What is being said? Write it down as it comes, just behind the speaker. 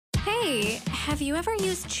Hey, have you ever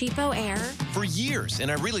used Cheapo Air? For years,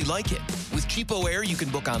 and I really like it. With Cheapo Air, you can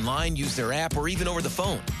book online, use their app, or even over the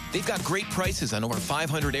phone. They've got great prices on over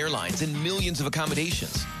 500 airlines and millions of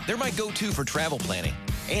accommodations. They're my go-to for travel planning.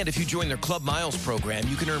 And if you join their Club Miles program,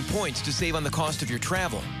 you can earn points to save on the cost of your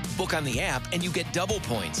travel. Book on the app, and you get double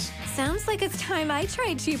points. Sounds like it's time I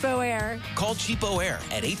tried Cheapo Air. Call Cheapo Air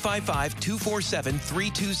at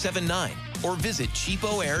 855-247-3279 or visit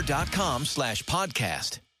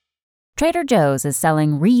cheapoair.com/podcast. Trader Joe's is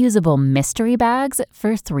selling reusable mystery bags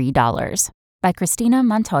for $3 by Christina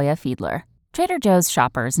Montoya Fiedler. Trader Joe's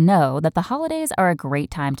shoppers know that the holidays are a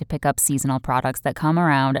great time to pick up seasonal products that come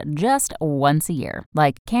around just once a year,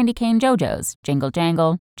 like candy cane JoJo's, Jingle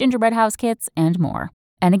Jangle, gingerbread house kits, and more.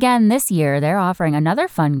 And again, this year, they're offering another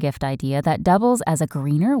fun gift idea that doubles as a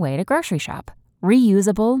greener way to grocery shop: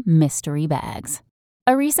 reusable mystery bags.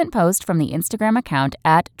 A recent post from the Instagram account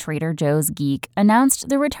 @TraderJoe'sGeek announced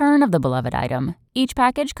the return of the beloved item. Each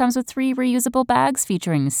package comes with 3 reusable bags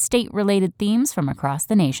featuring state-related themes from across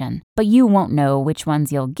the nation. But you won't know which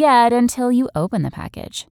ones you'll get until you open the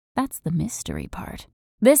package. That's the mystery part.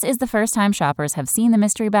 This is the first time shoppers have seen the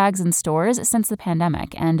mystery bags in stores since the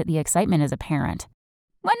pandemic, and the excitement is apparent.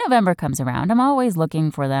 When November comes around, I'm always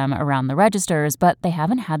looking for them around the registers, but they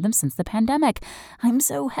haven't had them since the pandemic. I'm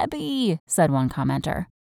so happy, said one commenter.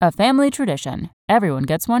 A family tradition. Everyone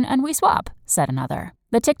gets one and we swap, said another.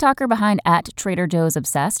 The TikToker behind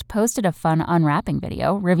 @TraderJoe'sObsessed posted a fun unwrapping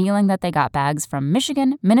video revealing that they got bags from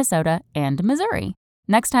Michigan, Minnesota, and Missouri.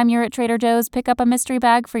 Next time you're at Trader Joe's, pick up a mystery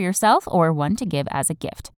bag for yourself or one to give as a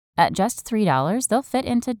gift. At just $3, they'll fit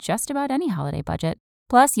into just about any holiday budget.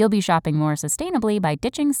 Plus, you'll be shopping more sustainably by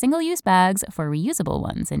ditching single-use bags for reusable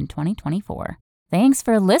ones in 2024. Thanks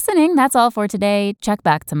for listening. That's all for today. Check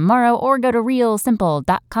back tomorrow or go to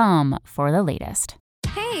realsimple.com for the latest.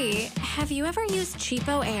 Hey, have you ever used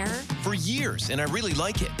Cheapo Air? For years, and I really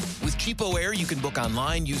like it. With Cheapo Air, you can book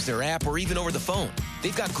online, use their app, or even over the phone.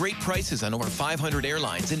 They've got great prices on over 500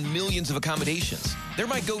 airlines and millions of accommodations. They're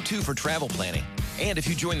my go-to for travel planning. And if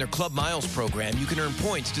you join their Club Miles program, you can earn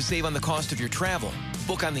points to save on the cost of your travel.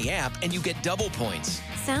 Book on the app, and you get double points.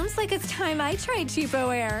 Sounds like it's time I tried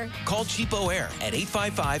Cheapo Air. Call Cheapo Air at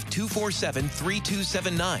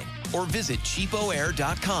 855-247-3279 or visit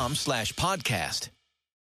cheapoair.com/podcast.